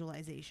more the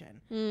visualization.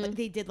 Like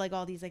they did like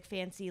all these like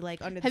fancy like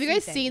under the Have you sea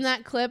guys things. seen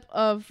that clip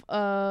of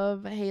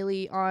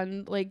Haley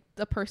on like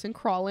the person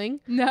crawling?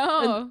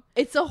 No.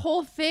 It's a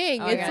whole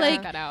thing. Oh, I it's gotta like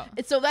check that out.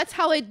 so that's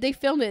how they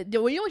filmed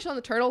it. When you always show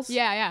the turtles,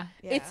 Yeah, yeah.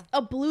 Yeah. it's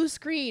a blue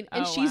screen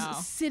and Oh, she's wow.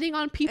 sitting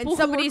on people and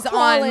somebody's who are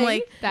crawling, on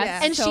like That's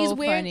yeah. and so she's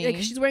wearing funny. like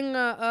she's wearing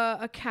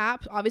a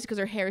cap obviously because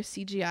her hair is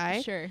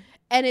CGI Sure.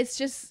 and it's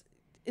just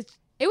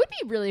It would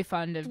be really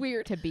fun to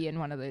weird. to be in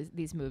one of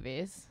these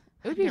movies.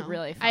 It would be No.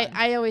 really fun.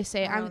 I always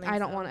say I don't I think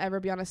don't so. want to ever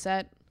be on a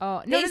set.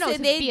 oh They no, said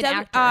to they be an done,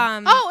 actor.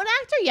 Oh, an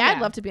actor? Yeah, Yeah.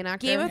 I'd love to be an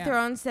actor. Game of Yeah.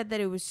 Thrones said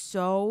that it was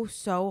so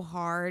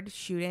hard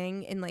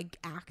shooting and like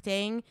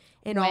acting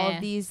in all Meh.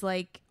 of these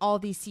like all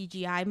these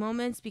CGI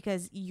moments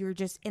because you're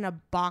just in a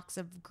box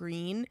of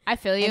green. I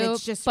feel you. And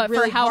it's just but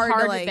really for how hard to,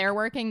 hard like- they're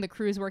working, the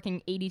crew's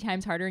working 80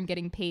 times harder and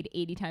getting paid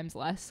 80 times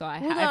less. So I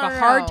Well, have a no,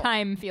 hard no.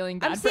 time feeling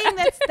bad. I'm for saying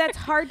actors. that's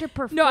hard to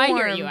perform. No, I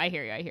hear you.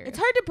 It's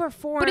hard to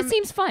perform, But it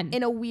seems fun.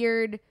 in a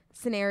weird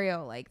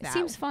scenario like It that.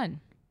 seems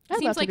fun. It I'd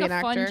seems love to like be a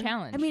an fun actor.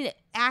 challenge. I mean,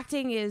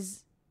 acting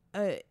is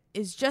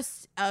is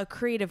just a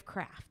creative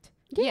craft.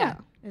 Yeah.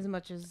 As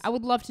much as I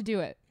would love to do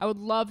it. I would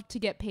love to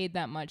get paid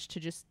that much to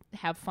just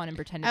have fun and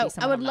pretend to be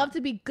someone. I would love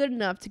to be good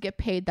enough to get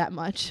paid that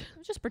much.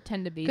 Just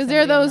pretend to be. Because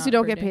there are those who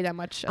don't get paid that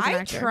much. As an I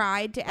actor.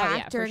 tried to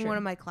act during sure. one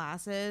of my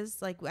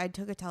classes. Like I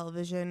took a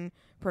television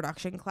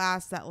production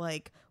class that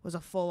like was a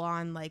full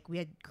on like we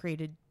had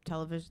created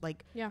television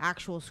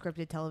actual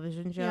scripted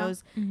television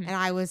shows, Mm-hmm. and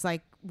I was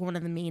like one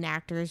of the main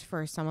actors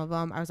for some of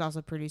them. I was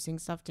also producing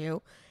stuff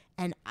too,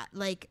 and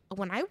like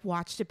when I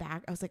watched it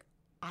back, I was like,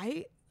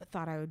 I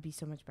thought I would be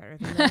so much better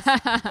than this.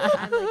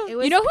 It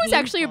was you know who's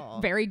actually a painful.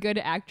 very good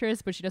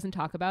actress, but she doesn't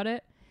talk about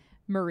it?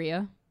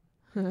 Maria.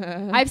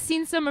 I've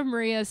seen some of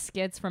Maria's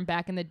skits from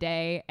back in the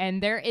day,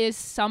 and there is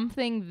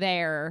something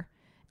there.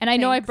 And I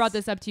know I brought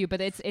this up to you,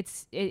 but it's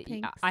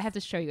I have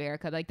to show you,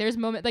 Erica. Like there's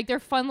moments, like they're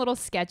fun little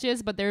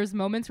sketches, but there's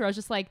moments where I was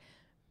just like,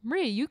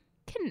 Maria, you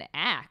can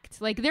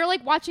act. Like they're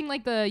like watching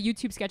like the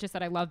YouTube sketches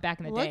that I loved back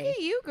in the day. Look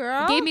at you,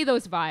 girl. It gave me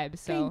those vibes.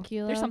 So Thank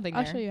you, there's love. something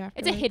I'll there. show you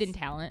It's a afterwards. hidden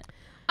talent.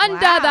 Wow.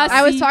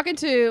 I was talking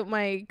to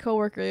my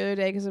coworker the other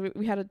day because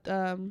we had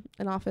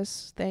an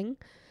office thing,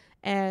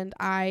 and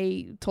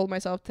I told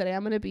myself today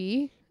I'm going to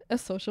be a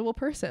sociable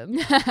person.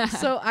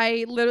 So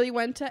I literally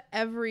went to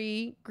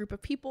every group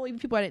of people, even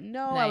people I didn't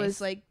know. I was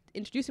like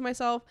introducing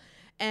myself,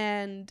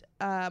 and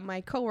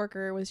my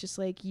coworker was just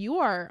like, "You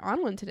are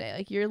on one today.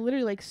 Like you're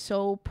literally like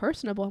so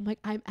personable." I'm like,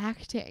 "I'm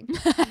acting.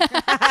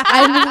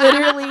 I'm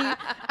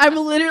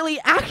literally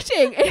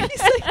acting." And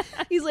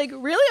he's like,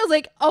 "Really?" I was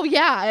like, "Oh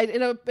yeah.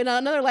 In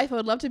another life, I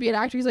would love to be an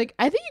actor." He's like,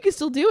 "I think you can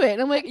still do it."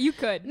 And I'm like, You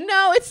could.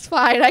 "No, it's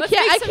fine. I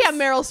can't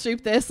Meryl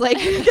Streep this. Like,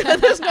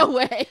 there's no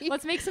way."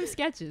 Let's make some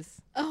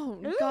sketches. Oh,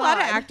 There's God. a lot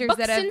of actors Books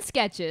that have and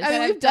sketches. I mean,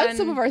 that we've have done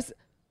some done of our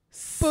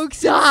Books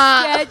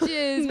Stop.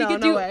 sketches. No, we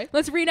could no do. way.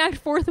 Let's reenact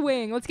Fourth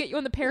Wing. Let's get you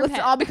on the parapet.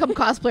 Let's all become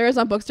cosplayers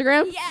on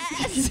Bookstagram.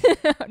 Yes.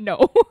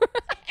 No.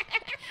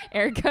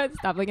 Erica,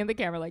 stop looking at the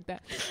camera like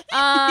that.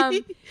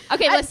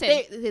 Okay,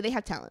 listen. They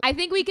have talent. I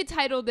think we could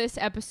title this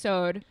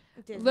episode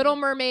Disney. Little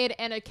Mermaid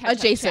and a catch-up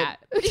Adjacent. chat.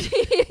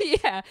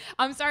 Yeah.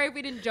 I'm sorry if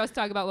we didn't just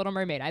talk about Little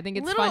Mermaid. I think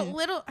it's fun.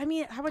 I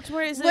mean, how much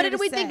more is there? What did to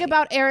we think say?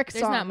 about Eric's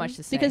There's song? not much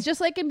to say. Because just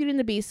like in Beauty and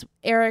the Beast,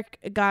 Eric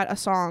got a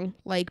song.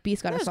 Like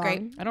Beast got That a was song.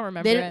 great. I don't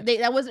remember They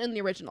it. that wasn't in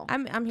the original.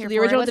 I'm here The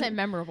for original It it. wasn't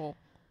memorable.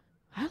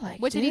 I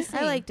liked What did it. he sing?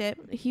 I liked it.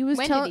 He was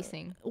When did he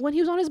sing? when he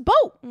was on his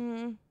boat.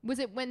 Mm. Was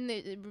it when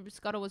the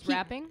Scuttle was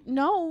rapping?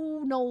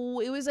 No,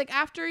 it was like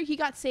after he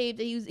got saved.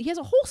 He has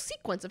a whole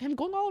sequence of him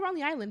going all around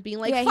the island, being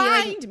like, Yeah, he,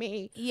 "Find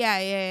me."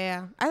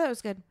 Yeah. I thought it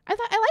was good. I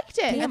liked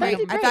it. Damn, I thought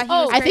he did I great. thought he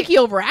was I think he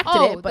overacted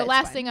Oh, it. But the it's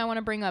last fine. thing I want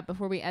to bring up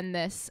before we end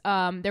this,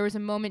 there was a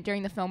moment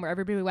during the film where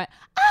everybody went,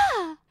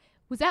 "Ah!"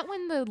 Was that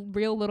when the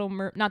real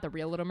not the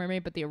real Little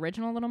Mermaid, but the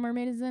original Little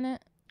Mermaid is in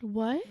it?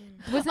 What?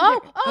 Wasn't Oh,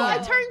 there- I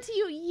yeah. turned to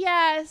you.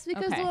 Yes,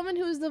 because Okay. the woman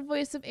who's the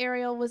voice of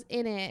Ariel was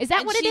in it. Is that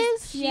And what it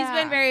is? She's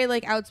been very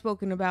like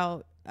outspoken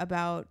about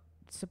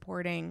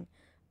supporting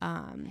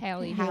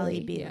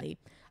Halle Bailey.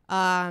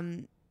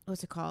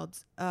 What's it called?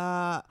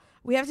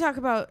 We have to talk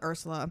about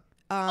Ursula.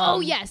 Oh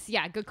yes,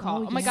 yeah, good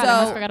call. Oh, Oh my yeah. god, I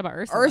almost So, forgot about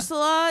Ursula.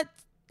 Ursula,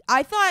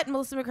 I thought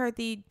Melissa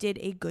McCarthy did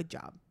a good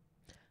job.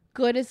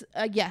 Good is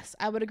yes,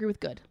 I would agree with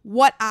good.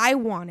 What I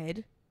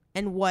wanted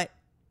and what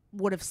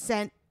would have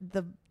sent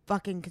the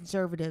fucking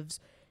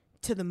conservatives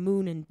to the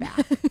moon and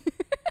back.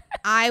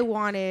 I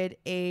wanted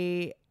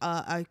a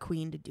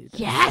queen to do this.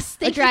 Yes,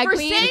 thank drag you for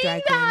queen? saying A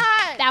drag queen.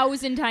 that.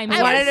 1,000 times. I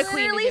yes. wanted a was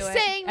queen to literally do it.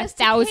 saying this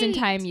to 1,000 Kate.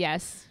 times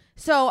yes.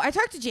 So I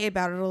talked to Jay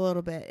about it a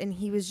little bit, and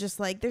he was just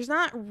like, "There's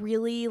not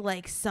really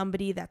like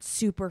somebody that's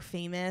super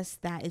famous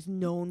that is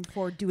known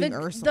for doing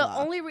Ursula." The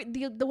only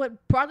the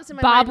what brought this in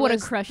my Bob mind would have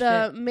was crushed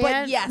the it. man.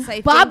 But yes,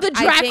 I Bob think,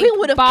 the drag queen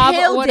would have Bob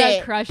killed would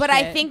have it. crushed But it.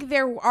 I think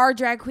there are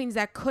drag queens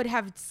that could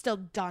have still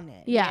done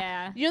it.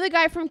 Yeah. You know the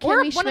guy from Or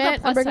Kimmy one of Schmidt,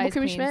 the plus Unbreakable size Kimmy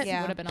queens Schmidt?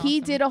 Yeah. would have been He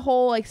awesome. did a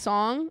whole like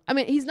song. I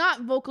mean, he's not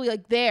vocally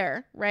like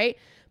there, right?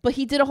 But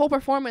he did a whole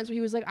performance where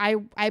he was like,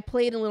 I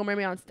played in Little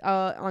Mermaid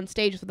on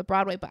stage for the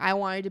Broadway, but I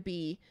wanted to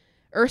be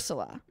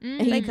Ursula. And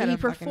They he could have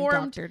fucking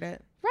performed, doctored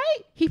it. right?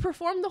 He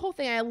performed the whole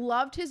thing. I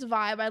loved his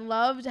vibe. I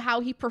loved how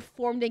he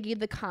performed and gave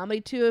the comedy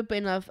to it, but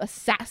in a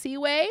sassy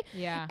way.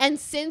 Yeah. And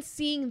since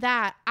seeing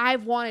that,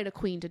 I've wanted a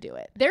queen to do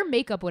it. Their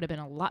makeup would have been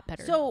a lot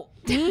better. So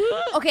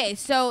okay,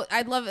 so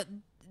I love it.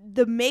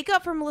 The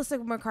makeup for Melissa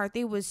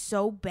McCarthy was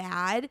so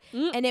bad,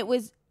 and it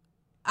was.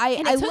 I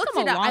And it took looked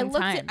him it a up. I long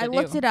looked time it. to I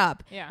looked do. it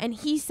up, Yeah. and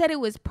he said it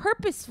was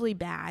purposefully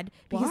bad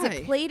because Why?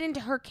 it played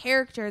into her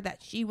character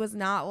that she was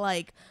not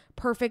like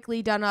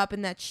perfectly done up,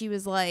 and that she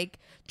was like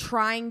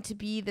trying to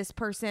be this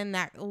person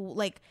that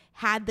like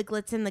had the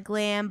glitz and the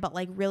glam, but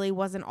like really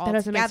wasn't all That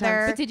doesn't make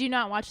together. sense. But did you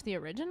not watch the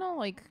original?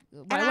 Like,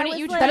 why And I wouldn't was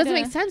you like- try That doesn't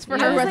to- make sense for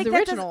Yeah. her I was as like, the that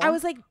doesn't- original. I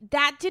was like,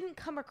 that didn't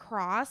come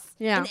across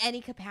Yeah. in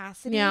any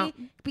capacity Yeah.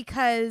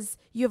 because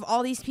you have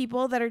all these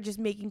people that are just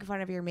making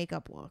fun of your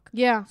makeup look.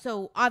 Yeah.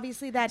 So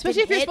obviously that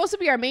Especially if didn't you're hit. supposed to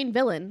be our main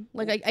villain.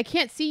 Like, I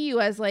can't see you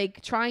as,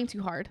 like, trying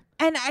too hard.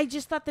 And I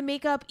just thought the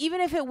makeup,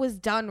 even if it was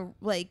done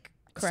like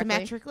Correctly.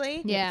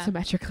 symmetrically, Yeah.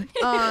 Symmetrically.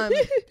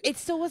 it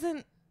still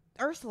wasn't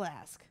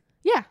Ursula-esque.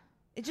 Yeah.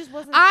 It just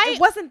wasn't. It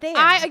wasn't there.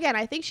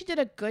 I think she did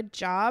a good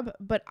job,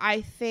 but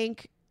I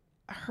think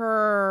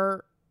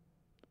her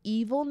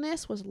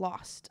evilness was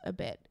lost a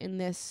bit in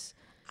this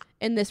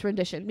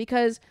rendition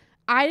because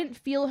I didn't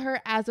feel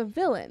her as a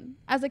villain.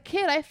 As a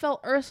kid, I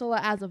felt Ursula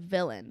as a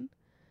villain.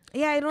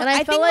 Yeah,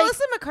 I think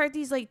Melissa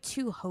McCarthy's like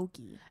too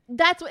hokey.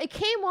 That's what it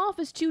came off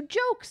as, too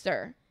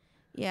jokester.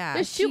 Yeah,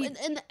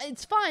 and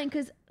it's fine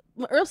because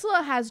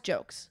Ursula has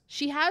jokes.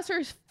 She has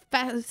her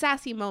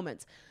sassy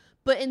moments,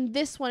 but in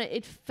this one,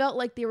 it felt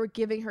like they were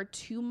giving her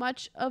too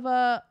much of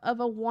a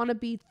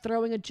wannabe,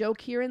 throwing a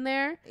joke here and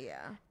there. Yeah,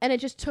 and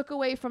it just took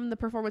away from the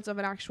performance of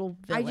an actual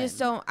villain. I just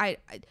don't.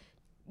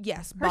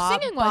 Yes, her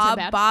singing wasn't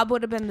bad. Bob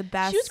would have been the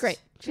best. She was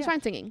great. She's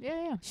fine singing.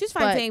 Yeah. She's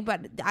fine singing,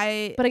 but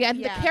again,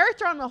 the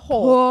character on the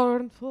whole. Poor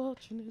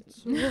unfortunate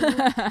soul.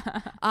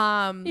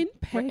 In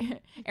pain.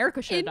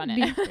 Erica should have done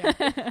it.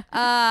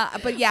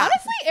 But yeah.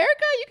 Honestly,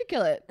 Erica, you could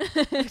kill it.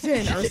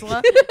 And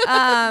Ursula.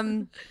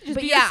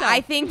 But yeah, yourself.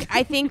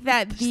 I think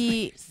that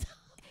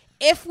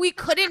if we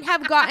couldn't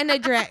have gotten a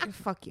drag,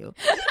 fuck you.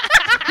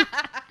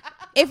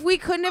 If we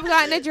couldn't have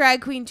gotten a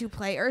drag queen to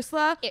play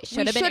Ursula, we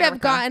should have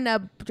gotten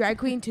a drag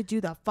queen to do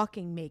the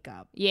fucking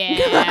makeup.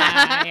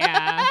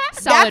 Yeah.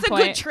 That's a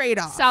good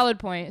trade-off. Solid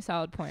point.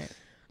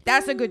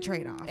 That's a good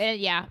trade-off.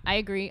 Yeah, I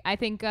agree. I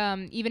think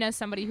even as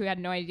somebody who had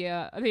no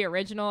idea of the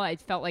original, I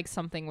felt like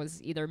something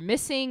was either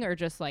missing or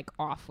just like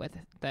off with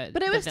the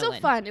But it was villain.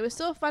 still fun. It was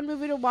still a fun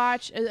movie to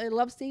watch. I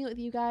love seeing it with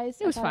you guys.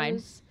 It was fine. It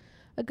was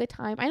a good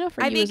time. I know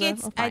for you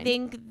I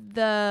think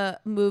the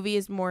movie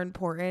is more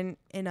important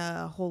in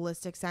a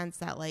holistic sense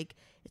that like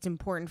it's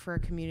important for a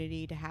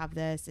community to have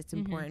this. It's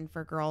important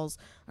for girls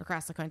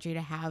across the country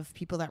to have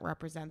people that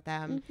represent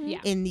them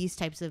in these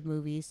types of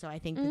movies. So I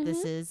think that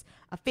this is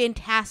a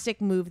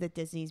fantastic move that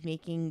Disney's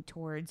making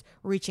towards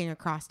reaching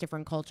across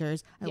different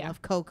cultures. I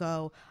love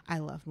Coco. I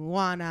love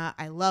Moana.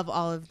 I love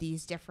all of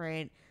these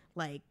different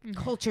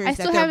cultures. I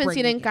still haven't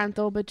seen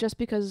Encanto, but just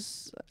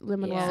because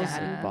Lin-Manuel is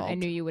involved. I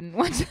knew you wouldn't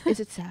watch it. Is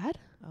it sad?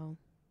 Oh.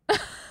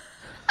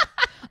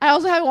 I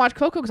also haven't watched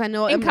Coco because I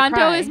know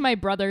Encanto is my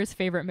brother's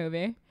favorite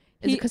movie.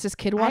 Is it because his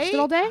kid watched it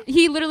all day?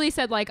 He literally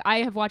said, like,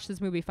 I have watched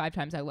this movie 5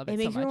 times. I love it so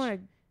much. It makes me want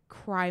to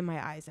cry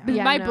my eyes out.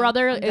 Yeah, my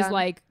brother is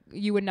like,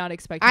 you would not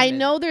expect. I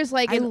know there's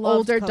like an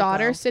older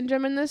daughter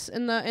syndrome in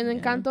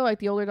Encanto. Like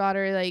the older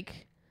daughter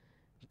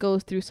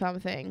goes through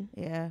something.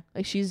 Yeah,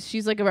 like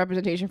she's like a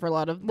representation for a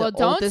lot of the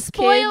don't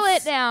spoil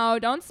kids. it now.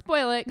 Don't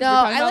spoil it. No,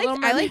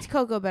 I liked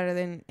Coco better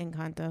than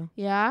Encanto.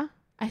 Yeah,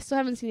 I still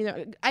haven't seen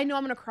either. I know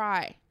I'm gonna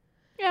cry.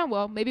 Yeah,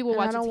 well, maybe we'll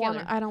watch it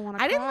together. I don't want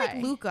to. I didn't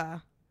like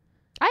Luca.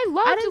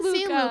 I didn't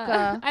see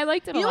Luca. I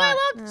liked it a lot. I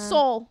loved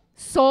Soul.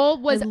 Soul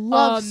was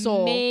amazing.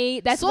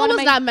 Soul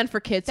was not meant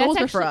for kids. Soul was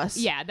meant for us.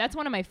 Yeah, that's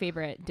one of my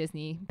favorite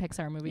Disney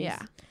Pixar movies. Yeah.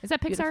 Is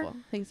that Pixar? Beautiful.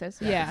 I think so.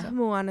 Yeah.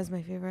 Moana's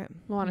my favorite.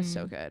 Moana's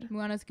so good.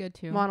 Moana's good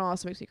too. Moana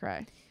also makes me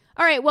cry.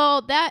 All right,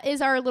 well, that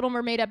is our Little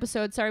Mermaid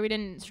episode. Sorry we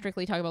didn't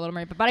strictly talk about Little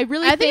Mermaid, but I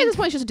think at this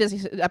point it's just a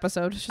Disney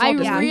episode. I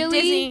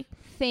really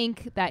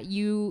think that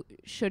you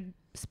should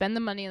spend the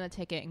money on the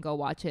ticket and go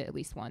watch it at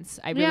least once.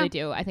 I really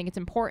do. I think it's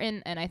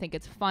important and I think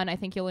it's fun. I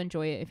think you'll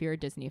enjoy it if you're a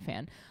Disney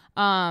fan.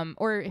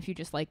 Or if you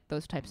just like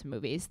those types of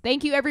movies.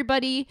 Thank you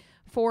everybody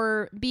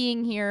for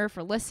being here,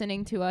 for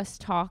listening to us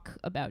talk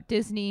about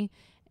Disney.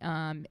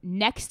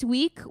 Next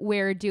week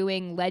we're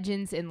doing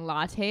Legends in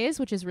Lattes,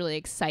 which is really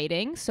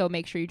exciting. So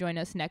make sure you join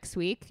us next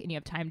week and you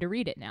have time to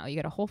read it now. You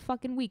got a whole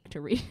fucking week to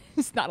read.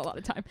 It's not a lot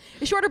of time.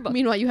 A shorter book.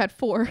 Meanwhile, you had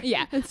 4.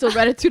 Yeah. And still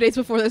read it 2 days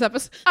before this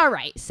episode. All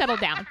right. Settle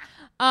down.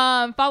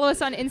 Follow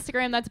us on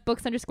Instagram. That's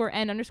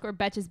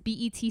books_and_betches,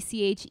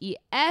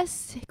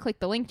 BETCHES. Click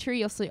the link tree.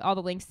 You'll see all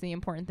the links to the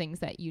important things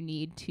that you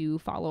need to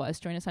follow us.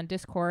 Join us on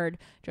Discord.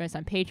 Join us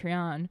on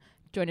Patreon.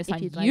 Join us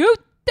on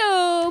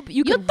YouTube.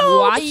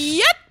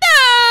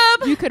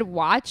 You could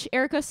watch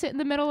Erica sit in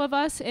the middle of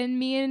us and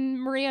me and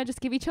Maria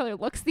just give each other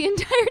looks the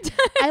entire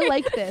time. I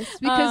like this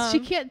because she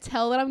can't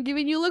tell that I'm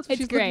giving you looks, but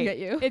she's looking at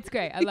you. It's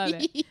great. I love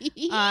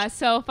it.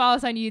 So follow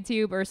us on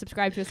YouTube or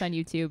subscribe to us on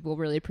YouTube. We'll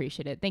really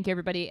appreciate it. Thank you,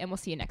 everybody, and we'll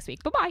see you next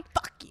week. Bye-bye.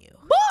 Fuck you.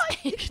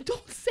 Bye.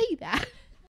 Don't say that.